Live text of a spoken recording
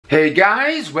Hey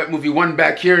guys, Wet Movie 1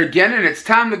 back here again, and it's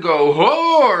time to go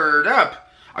hoard up.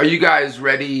 Are you guys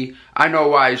ready? I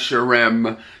know I sure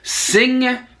am.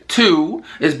 Zing 2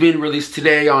 is being released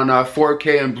today on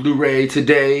 4K and Blu-ray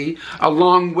today,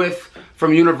 along with,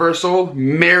 from Universal,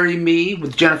 Marry Me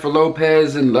with Jennifer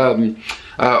Lopez and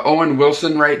Owen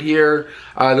Wilson right here.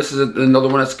 This is another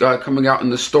one that's coming out in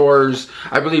the stores.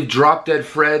 I believe Drop Dead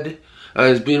Fred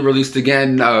is being released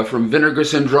again from Vinegar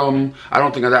Syndrome. I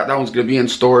don't think that one's going to be in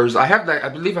stores. I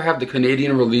believe I have the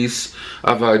Canadian release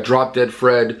of Drop Dead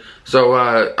Fred. So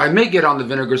I may get on the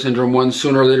Vinegar Syndrome one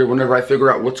sooner or later whenever I figure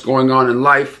out what's going on in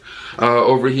life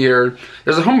over here.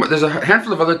 There's a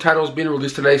handful of other titles being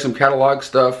released today, some catalog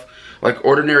stuff like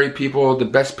Ordinary People, the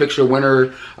Best Picture winner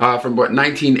from what,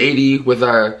 1980 with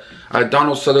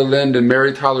Donald Sutherland and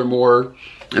Mary Tyler Moore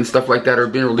and stuff like that are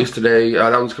being released today.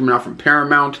 That one's coming out from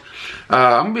Paramount.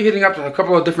 I'm going to be hitting up a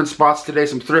couple of different spots today,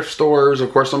 some thrift stores,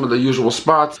 of course some of the usual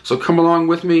spots. So come along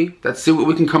with me, let's see what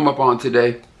we can come up on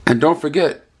today. And don't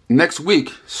forget, next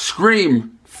week,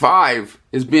 Scream 5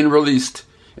 is being released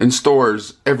in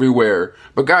stores everywhere.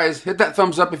 But guys, hit that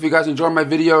thumbs up if you guys enjoy my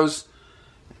videos.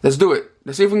 Let's do it.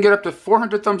 Let's see if we can get up to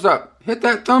 400 thumbs up. Hit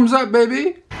that thumbs up,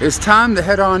 baby. It's time to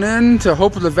head on in to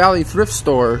Hope of the Valley thrift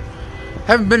store.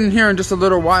 Haven't been in here in just a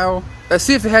little while. Let's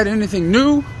see if they had anything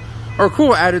new or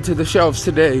cool added to the shelves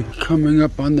today. Coming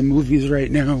up on the movies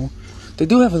right now. They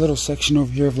do have a little section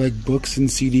over here of like books and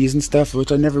CDs and stuff,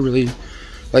 which I never really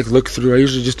like look through. I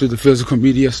usually just do the physical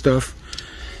media stuff.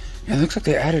 Yeah, it looks like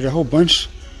they added a whole bunch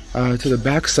to the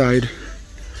back side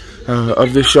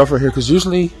of this shelf right here, because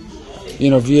usually, you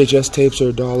know, VHS tapes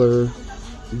are $1,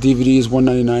 DVDs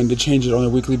 $1.99. They change it on a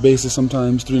weekly basis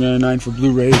sometimes, $3.99 for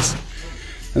Blu-rays.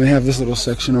 And they have this little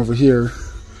section over here.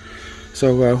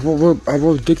 So I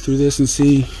will dig through this and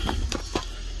see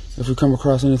if we come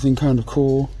across anything kind of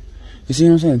cool. You see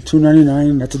what I'm saying?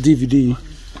 $2.99, that's a DVD.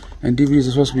 And DVDs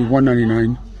are supposed to be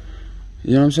 $1.99.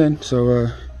 You know what I'm saying? So,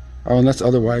 oh, unless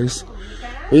otherwise.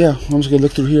 But yeah, I'm just going to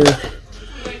look through here,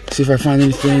 see if I find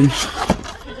anything.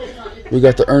 We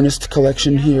got the Ernest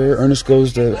collection here. Ernest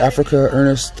Goes to Africa,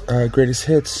 Ernest Greatest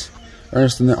Hits,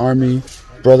 Ernest in the Army,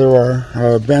 Brother,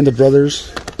 our Band of Brothers.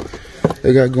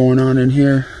 They got going on in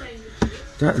here.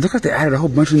 It looks like they added a whole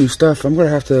bunch of new stuff. I'm going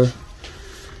to have to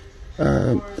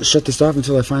shut this off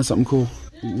until I find something cool.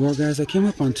 Well, guys, I came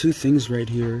up on two things right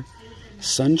here.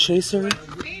 Sun Chaser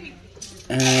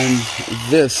and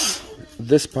this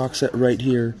box set right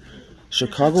here.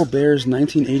 Chicago Bears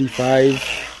 1985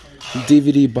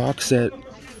 DVD box set.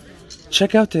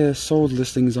 Check out the sold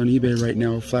listings on eBay right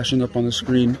now, flashing up on the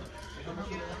screen.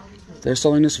 They're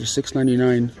selling this for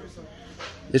 $6.99.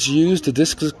 It's used. The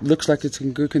disc looks like it's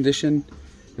in good condition,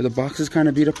 but the box is kind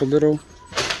of beat up a little.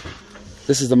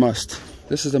 This is the must.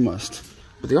 This is the must.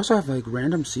 But they also have like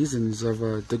random seasons of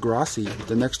Degrassi,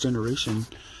 The Next Generation,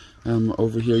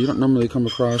 over here. You don't normally come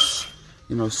across,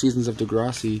 you know, seasons of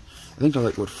Degrassi. I think they're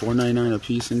like, what, $4.99 a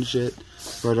piece and shit.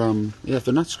 But yeah, if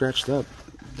they're not scratched up,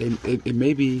 it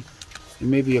may be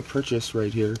a purchase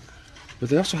right here. But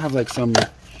they also have like some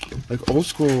like old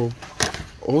school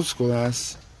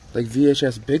ass like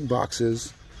VHS big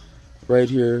boxes right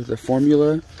here. The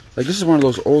Formula, like this is one of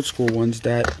those old school ones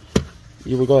that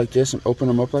you would go like this and open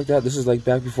them up like that. This is like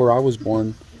back before I was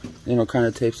born, you know, kind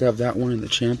of tapes. They have that one and the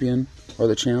Champion or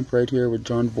the Champ right here with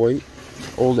John Voight.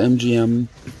 Old MGM,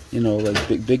 you know,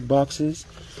 like big boxes.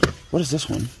 What is this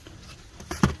one?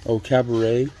 Oh,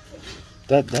 Cabaret.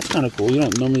 That's kind of cool. You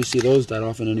don't normally see those that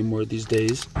often anymore these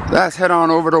days. Let's head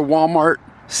on over to Walmart,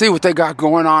 see what they got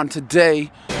going on today.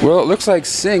 Well, it looks like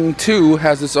Zing 2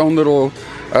 has its own little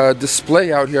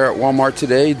display out here at Walmart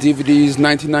today. DVDs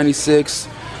 1996.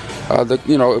 The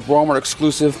Walmart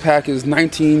exclusive pack is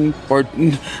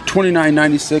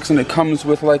 $29.96, and it comes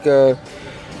with like a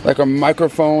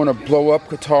microphone, a blow up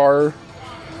guitar,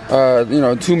 you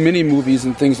know, 2 mini movies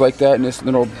and things like that, and this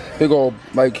little big old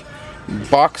like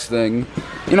box thing.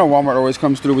 You know, Walmart always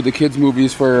comes through with the kids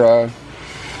movies for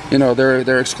you know,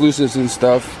 their exclusives and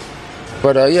stuff.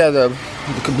 But yeah, the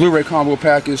Blu-ray combo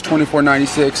pack is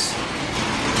 $24.96.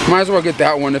 Might as well get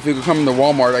that one if you could come into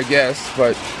Walmart, I guess.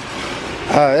 But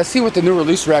let's see what the new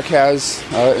release rack has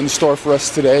in store for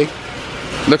us today.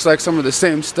 Looks like some of the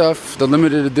same stuff. The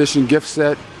limited edition gift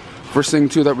set for Zing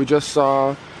 2 that we just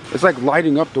saw. It's like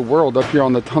lighting up the world up here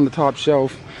on the top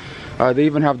shelf. They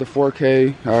even have the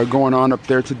 4K going on up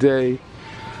there today.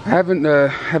 I have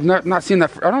not seen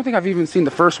that. I don't think I've even seen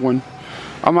the first one.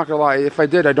 I'm not gonna lie. If I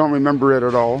did, I don't remember it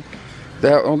at all.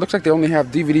 It looks like they only have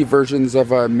DVD versions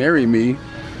of Marry Me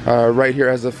right here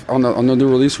as on the new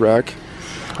release rack,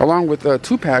 along with a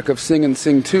 2-pack of Zing and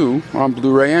Zing 2 on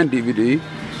Blu-ray and DVD.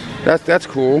 That's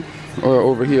cool.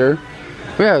 over here.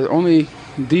 But yeah, only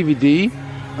DVD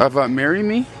of Marry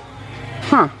Me.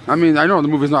 Huh. I mean, I know the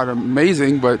movie's not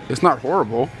amazing, but it's not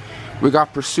horrible. We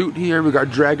got Pursuit here. We got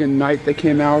Dragon Knight that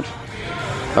came out.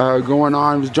 Going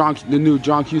on. It was the new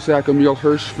John Cusack, Emile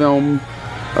Hirsch film.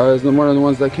 Is one of the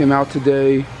ones that came out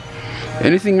today.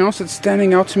 Anything else that's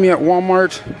standing out to me at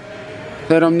Walmart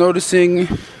that I'm noticing?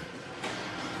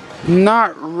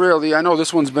 Not really. I know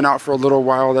this one's been out for a little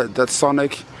while. That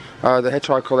Sonic the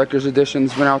Hedgehog Collector's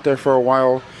Edition's been out there for a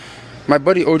while. My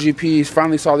buddy OGP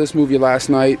finally saw this movie last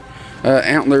night,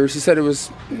 Antlers. He said it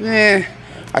was, I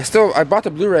bought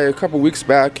the Blu-ray a couple weeks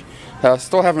back.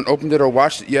 Still haven't opened it or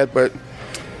watched it yet, but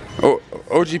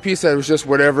OGP said it was just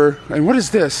whatever. And what is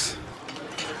this?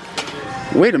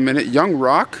 Wait a minute, Young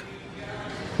Rock?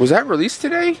 Was that released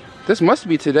today? This must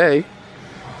be today.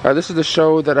 This is the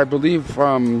show that I believe,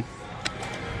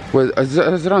 is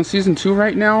it on season 2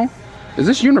 right now? Is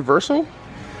this Universal?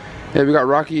 Yeah, we got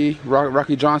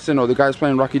Rocky Johnson, the guy's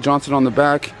playing Rocky Johnson on the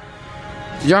back.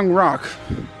 Young Rock.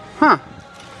 Huh.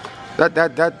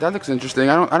 That looks interesting.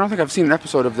 I don't think I've seen an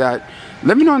episode of that.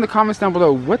 Let me know in the comments down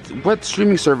below what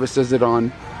streaming service is it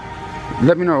on.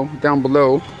 Let me know down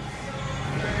below.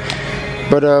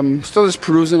 But still just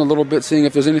perusing a little bit, seeing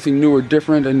if there's anything new or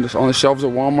different on the shelves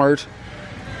of Walmart.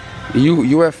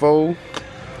 UFO.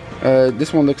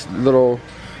 This one looks a little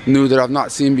new that I've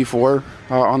not seen before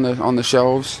on the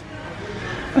shelves.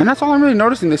 And that's all I'm really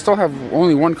noticing. They still have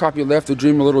only one copy left of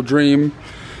Dream a Little Dream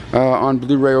on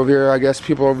Blu-ray over here. I guess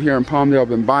people over here in Palmdale have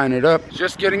been buying it up.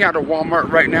 Just getting out of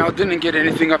Walmart right now. Didn't get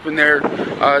anything up in there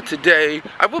today.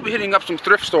 I will be hitting up some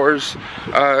thrift stores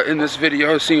in this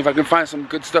video, seeing if I can find some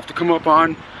good stuff to come up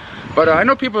on. But I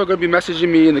know people are going to be messaging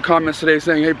me in the comments today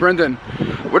saying, hey Brendan,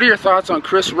 what are your thoughts on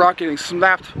Chris Rock getting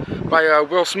slapped by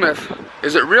Will Smith?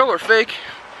 Is it real or fake?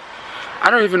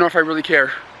 I don't even know if I really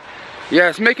care. Yeah,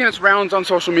 it's making its rounds on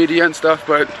social media and stuff,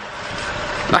 but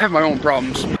I have my own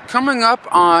problems. Coming up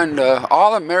on the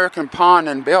All-American Pawn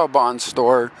and Bail Bond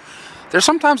store, there's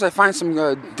sometimes I find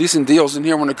some decent deals in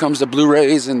here when it comes to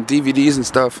Blu-rays and DVDs and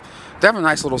stuff. They have a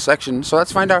nice little section, so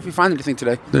let's find out if we find anything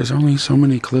today. There's only so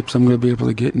many clips I'm going to be able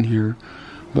to get in here,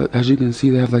 but as you can see,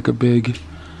 they have like a big,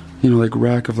 like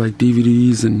rack of like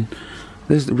DVDs, and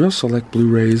there's real select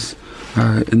Blu-rays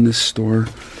in this store.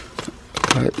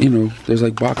 There's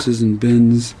like boxes and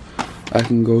bins I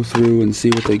can go through and see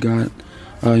what they got,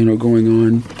 going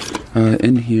on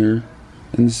in here.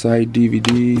 Inside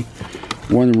DVD,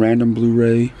 one random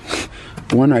Blu-ray,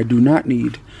 one I do not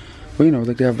need. But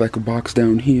like they have like a box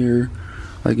down here,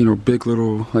 like big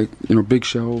little big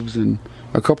shelves, and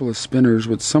a couple of spinners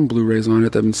with some Blu-rays on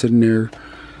it that have been sitting there,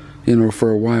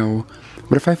 for a while.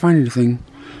 But if I find anything,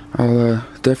 I'll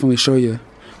definitely show you.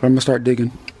 But I'm gonna start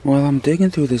digging. Well, I'm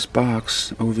digging through this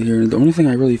box over here, and the only thing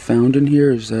I really found in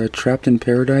here is Trapped in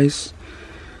Paradise,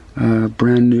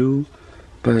 brand new,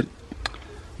 but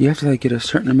you have to get a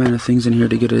certain amount of things in here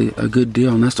to get a good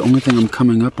deal, and that's the only thing I'm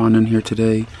coming up on in here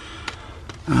today.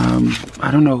 I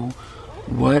don't know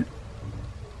what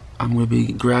I'm going to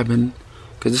be grabbing,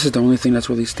 because this is the only thing that's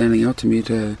really standing out to me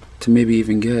to maybe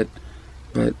even get,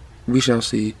 but we shall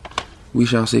see. We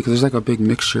shall see, because there's like a big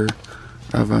mixture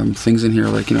of things in here,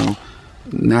 like,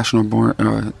 national born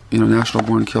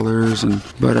killers,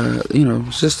 but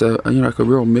it's just like a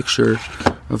real mixture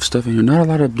of stuff in here. Not a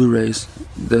lot of Blu-rays.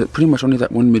 Pretty much only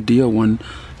that one Medea one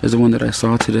is the one that I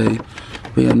saw today.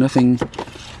 But yeah, nothing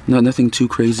too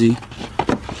crazy.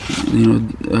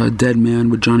 Dead Man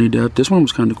with Johnny Depp. This one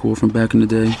was kind of cool from back in the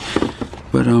day.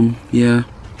 But yeah,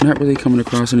 not really coming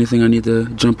across anything I need to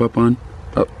jump up on.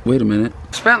 Oh, wait a minute.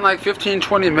 Spent like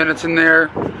 15-20 minutes in there.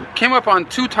 Came up on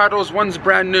 2 titles. One's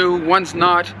brand new, one's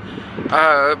not.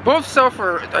 Both sell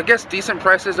for, I guess, decent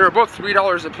prices. They were both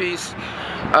 $3 a piece.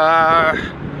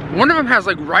 One of them has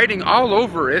like writing all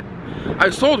over it. I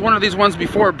sold one of these ones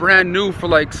before, brand new, for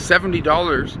like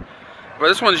 $70. But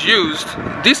this one's used.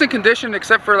 Decent condition,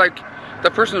 except for like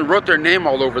the person who wrote their name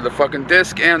all over the fucking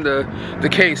disc and the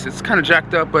case. It's kind of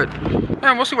jacked up, but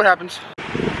yeah, we'll see what happens.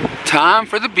 Time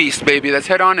for the beast, baby. Let's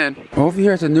head on in. Over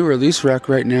here at the new release rack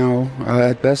right now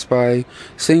at Best Buy,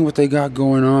 seeing what they got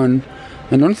going on.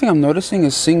 And the only thing I'm noticing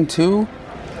is Zing 2,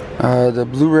 the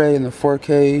Blu-ray and the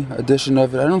 4K edition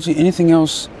of it. I don't see anything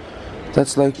else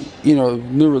that's like,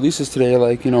 new releases today,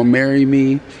 like, Marry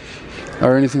Me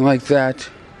or anything like that.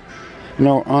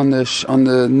 On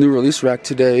the new release rack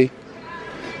today.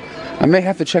 I may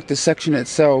have to check the section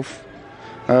itself.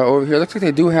 Over here, looks like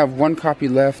they do have one copy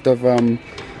left of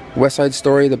West Side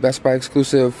Story, the Best Buy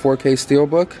exclusive 4K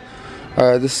Steelbook.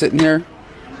 This sitting here.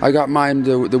 I got mine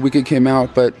the week it came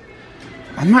out, but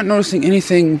I'm not noticing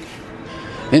anything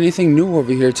anything new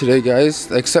over here today,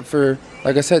 guys, except for,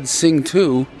 like I said, Zing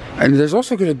 2. And there's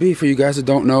also going to be, for you guys that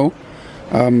don't know,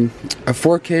 a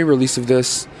 4K release of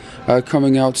this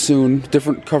coming out soon.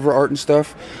 Different cover art and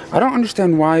stuff. I don't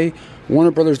understand why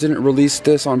Warner Brothers didn't release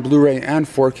this on Blu-ray and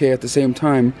 4K at the same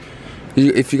time.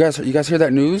 If you guys hear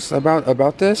that news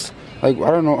about this, like,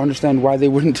 I don't understand why they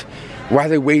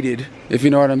waited, if you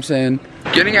know what I'm saying.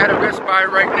 Getting out of Best Buy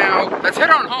right now. Let's head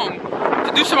on home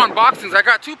to do some unboxings. I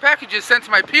got 2 packages sent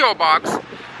to my P.O. box,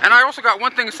 and I also got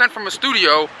 1 thing sent from a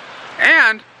studio,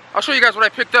 and I'll show you guys what I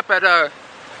picked up at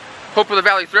Hope of the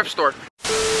Valley thrift store.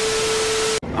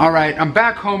 Alright, I'm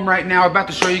back home right now, about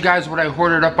to show you guys what I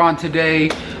hoarded up on today.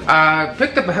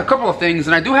 Picked up a couple of things,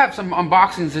 and I do have some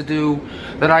unboxings to do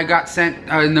that I got sent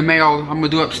in the mail. I'm going to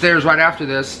do upstairs right after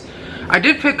this. I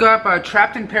did pick up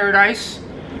Trapped in Paradise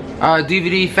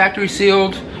DVD, factory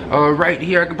sealed, right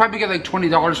here. I could probably get like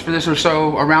 $20 for this or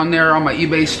so, around there on my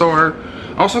eBay store.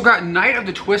 Also got Night of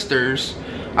the Twisters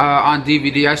on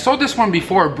DVD. I sold this one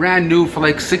before, brand new, for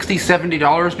like $60,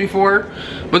 $70 before,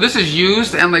 but this is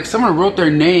used, and like someone wrote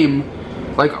their name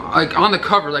like on the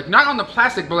cover, like not on the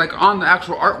plastic, but like on the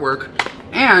actual artwork,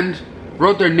 and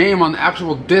wrote their name on the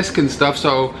actual disc and stuff.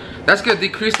 So that's gonna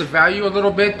decrease the value a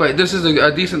little bit, but this is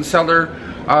a decent seller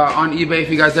on eBay if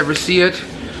you guys ever see it.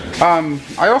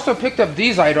 I also picked up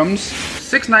these items,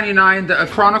 $6.99, the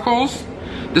Chronicles.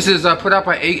 This is put out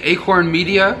by Acorn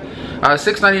Media.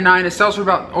 $6.99. It sells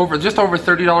for just over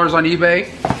 $30 on eBay.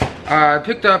 I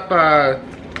picked up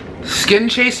Sun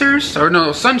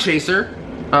Chaser,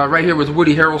 right here with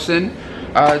Woody Harrelson.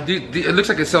 It looks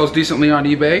like it sells decently on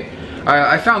eBay.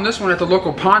 I found this one at the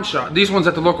local pawn shop. These ones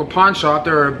at the local pawn shop,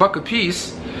 they're $1 a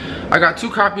piece. I got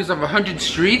 2 copies of 100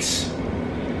 Streets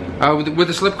with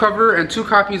a slipcover, and 2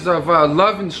 copies of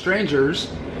Love and Strangers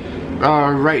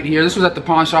right here. This was at the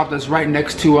pawn shop that's right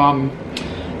next to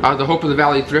the Hope of the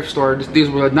Valley thrift store. These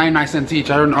were 99 cents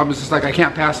each. I don't know, I was just like, I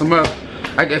can't pass them up.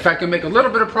 If I can make a little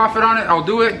bit of profit on it, I'll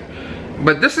do it.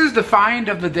 But this is the find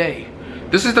of the day.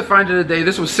 This is the find of the day.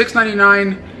 This was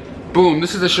 $6.99. Boom.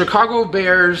 This is the Chicago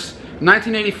Bears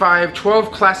 1985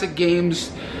 12 Classic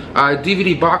Games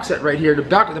DVD box set right here. The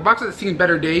box set has seen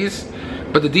better days,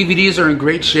 but the DVDs are in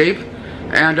great shape.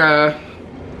 And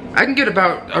I can get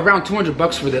around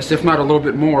 $200 for this, if not a little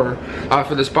bit more,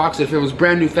 for this box. If it was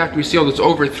brand new factory sealed, it's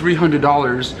over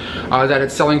 $300 that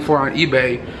it's selling for on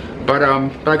eBay. But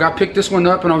I got picked this one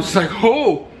up, and I was just like,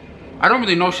 oh! I don't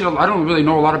really know I don't really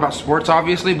know a lot about sports,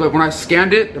 obviously, but when I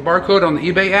scanned it, the barcode on the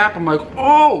eBay app, I'm like,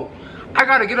 oh! I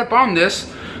gotta get up on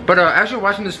this. But as you're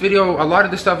watching this video, a lot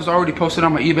of this stuff is already posted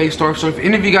on my eBay store. So if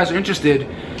any of you guys are interested,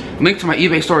 link to my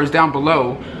eBay store is down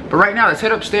below. But right now, let's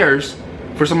head upstairs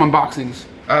for some unboxings.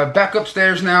 Back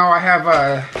upstairs now. I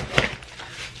have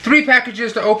 3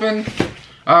 packages to open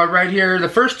right here. The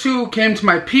first 2 came to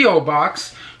my P.O.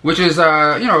 box, which is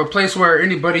you know, a place where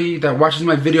anybody that watches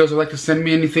my videos would like to send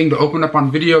me anything to open up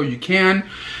on video, you can.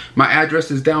 My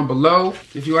address is down below.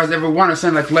 If you guys ever want to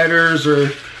send like letters, or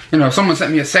you know, someone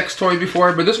sent me a sex toy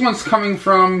before, but this one's coming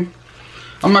from,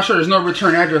 I'm not sure, there's no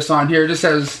return address on here. It just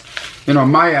says, you know,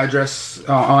 my address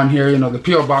on here, you know, the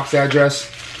P.O. box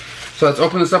address. So let's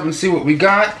open this up and see what we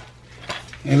got.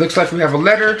 It looks like we have a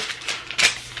letter.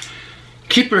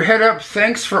 Keep your head up.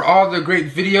 Thanks for all the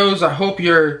great videos. I hope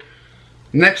your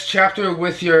next chapter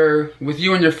with you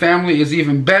and your family is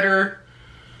even better.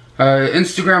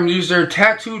 Instagram user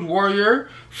Tattooed Warrior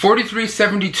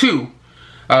 4372.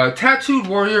 Tattooed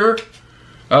Warrior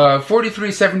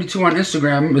 4372 on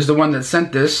Instagram is the one that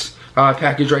sent this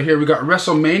package right here. We got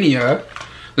WrestleMania.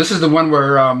 This is the one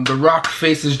where The Rock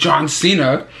faces John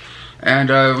Cena. And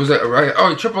was it right?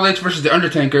 Oh, Triple H versus The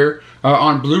Undertaker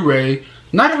on Blu-ray.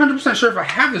 Not 100% sure if I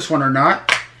have this one or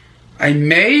not. I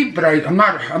may, but I'm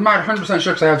not 100%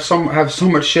 sure because I have so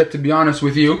much shit, to be honest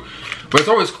with you. But it's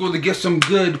always cool to get some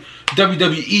good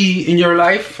WWE in your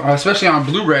life, especially on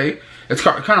Blu-ray. It's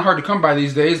kind of hard to come by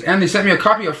these days. And they sent me a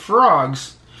copy of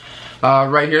Frogs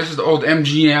right here. This is the old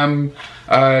MGM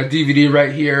DVD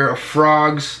right here of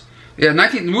Frogs. Yeah,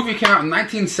 the movie came out in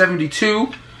 1972.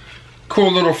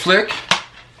 Cool little flick.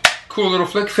 Cool little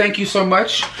flick. Thank you so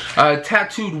much.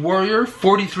 Tattooed Warrior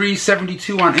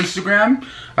 4372 on Instagram.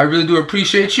 I really do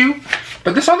appreciate you.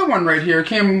 But this other one right here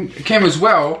came as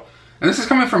well. And this is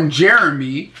coming from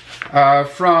Jeremy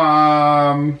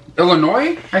from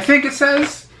Illinois, I think it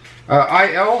says.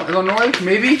 Illinois,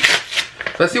 maybe.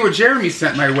 Let's see what Jeremy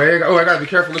sent my way. Oh, I gotta be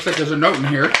careful. Looks like there's a note in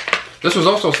here. This was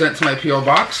also sent to my P.O.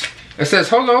 box. It says,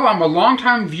 hello, I'm a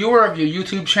longtime viewer of your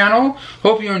YouTube channel.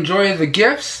 Hope you enjoy the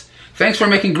gifts. Thanks for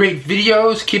making great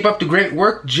videos. Keep up the great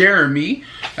work, Jeremy.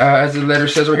 As the letter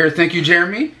says right here, thank you,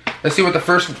 Jeremy. Let's see what the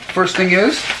first thing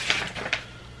is.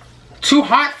 Too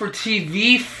hot for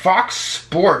TV, Fox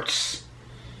Sports.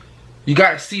 You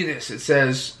gotta see this. It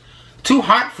says, too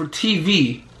hot for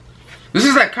TV. This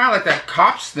is like kind of like that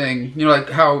Cops thing. You know, like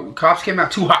how Cops came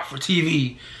out too hot for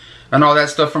TV and all that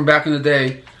stuff from back in the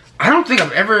day. I don't think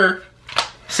I've ever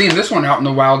seen this one out in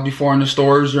the wild before in the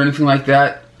stores or anything like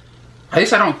that. At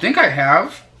least I don't think I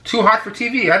have. Too hot for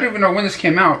TV. I don't even know when this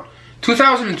came out.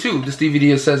 2002, this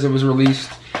DVD says it was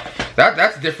released.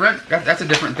 That's different. That's a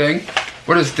different thing.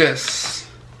 What is this?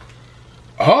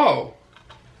 Oh.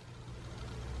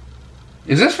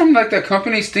 Is this from like that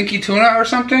company Stinky Tuna or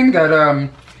something? That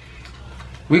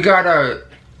we got a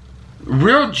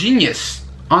Real Genius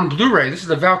on Blu-ray. This is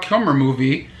a Val Kilmer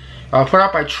movie put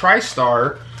out by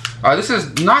TriStar. This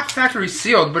is not factory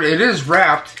sealed, but it is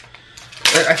wrapped.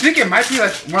 I think it might be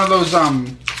like one of those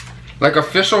like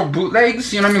official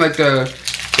bootlegs, you know what I mean? Like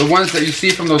the ones that you see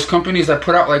from those companies that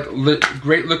put out like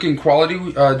great looking quality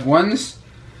ones.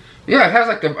 Yeah, it has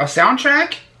like a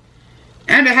soundtrack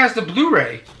and it has the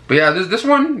Blu-ray. But yeah, this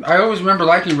one, I always remember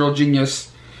liking Real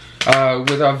Genius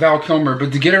with Val Kilmer.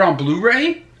 But to get it on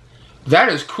Blu-ray, that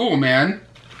is cool, man.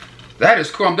 That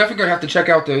is cool. I'm definitely gonna have to check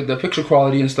out the picture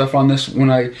quality and stuff on this when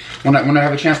I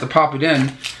have a chance to pop it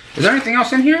in. Is there anything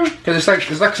else in here? Because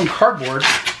there's like some cardboard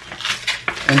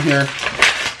in here.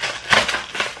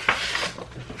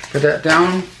 Put that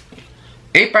down.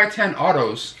 8x10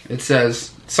 autos. It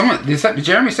says. Did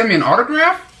Jeremy send me an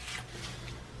autograph?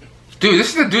 Dude, this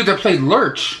is the dude that played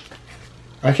Lurch.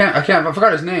 I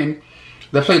forgot his name.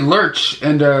 That played Lurch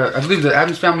and I believe the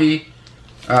Addams Family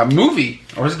movie,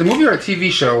 or is it the movie or a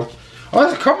TV show? Oh,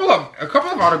 there's a couple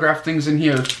of autograph things in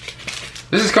here.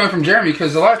 This is coming from Jeremy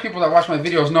because a lot of people that watch my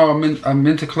videos know I'm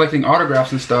into collecting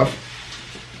autographs and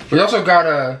stuff. We also got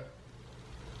a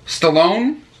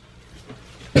Stallone,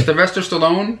 Sylvester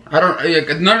Stallone.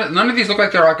 None of these look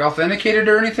like they're like authenticated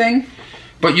or anything,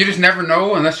 but you just never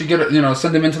know unless you get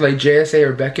send them into like JSA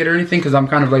or Beckett or anything. Because I'm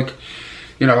kind of like,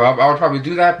 I would probably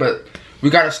do that. But we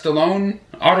got a Stallone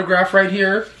autograph right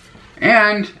here,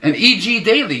 and an E.G.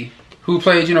 Daily, who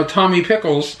plays Tommy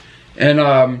Pickles and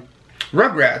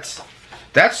Rugrats.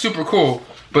 That's super cool.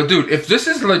 But dude, if this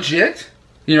is legit,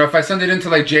 if I send it into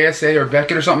like JSA or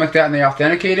Beckett or something like that and they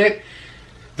authenticate it,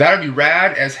 that'd be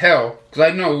rad as hell. Cause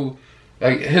I know,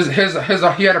 like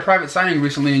he had a private signing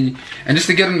recently, and just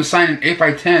to get him to sign an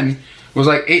 8x10 was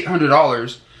like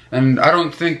 $800. And I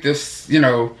don't think this, I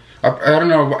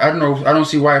don't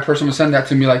see why a person would send that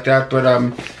to me like that. But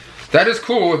that is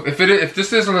cool. If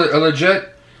this is a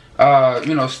legit,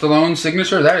 Stallone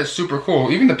signature, that is super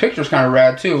cool. Even the picture's kind of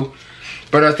rad too.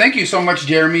 But thank you so much,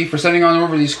 Jeremy, for sending on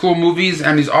over these cool movies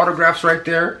and these autographs right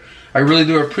there. I really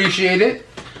do appreciate it.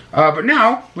 But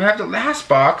now we have the last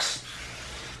box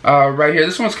right here.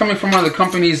 This one's coming from one of the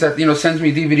companies that sends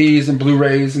me DVDs and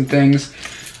Blu-rays and things.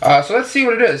 So let's see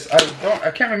what it is.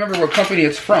 I can't remember what company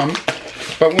it's from,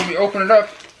 but when we open it up,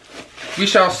 we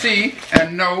shall see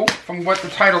and know from what the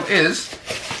title is.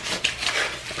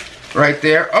 Right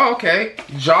there. Oh, okay.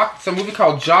 It's a movie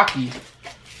called Jockey.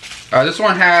 This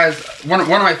one has one of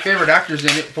my favorite actors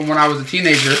in it from when I was a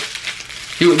teenager.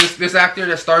 This actor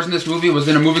that stars in this movie was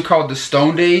in a movie called The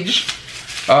Stoned Age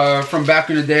from back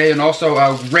in the day, and also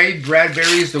Ray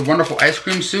Bradbury's The Wonderful Ice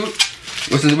Cream Suit,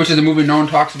 which is a movie no one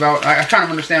talks about. I kind of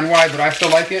understand why, but I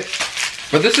still like it.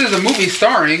 But this is a movie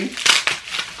starring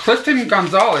Clifton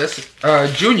Gonzalez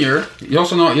Jr. You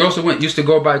also used to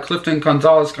go by Clifton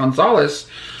Gonzalez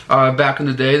back in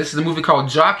the day. This is a movie called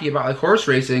Jockey about like horse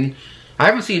racing. I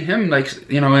haven't seen him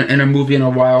like in a movie in a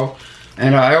while,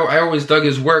 and I always dug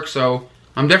his work. So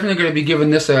I'm definitely going to be giving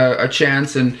this a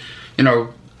chance, and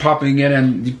popping in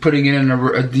and putting it in a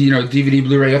DVD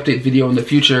Blu-ray update video in the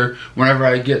future whenever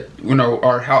I get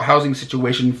our housing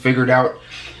situation figured out.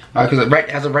 Because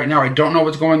as of right now, I don't know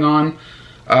what's going on.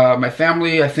 My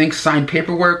family, I think, signed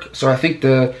paperwork, so I think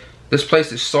this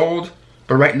place is sold.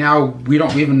 But right now, we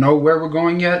don't even know where we're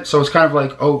going yet, so it's kind of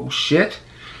like, oh shit.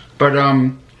 But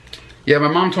yeah, my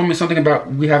mom told me something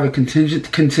about we have a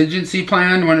contingency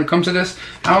plan when it comes to this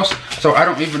house. So I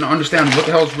don't even understand what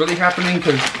the hell is really happening,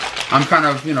 because I'm kind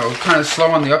of slow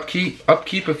on the upkeep,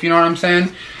 if you know what I'm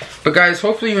saying. But guys,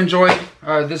 hopefully you enjoyed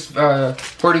this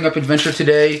hoarding up adventure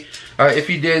today. If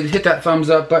you did, hit that thumbs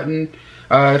up button.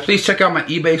 Please check out my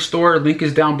eBay store. Link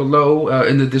is down below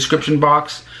in the description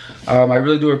box. I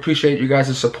really do appreciate you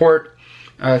guys' support.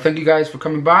 Thank you guys for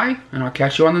coming by, and I'll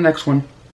catch you on the next one.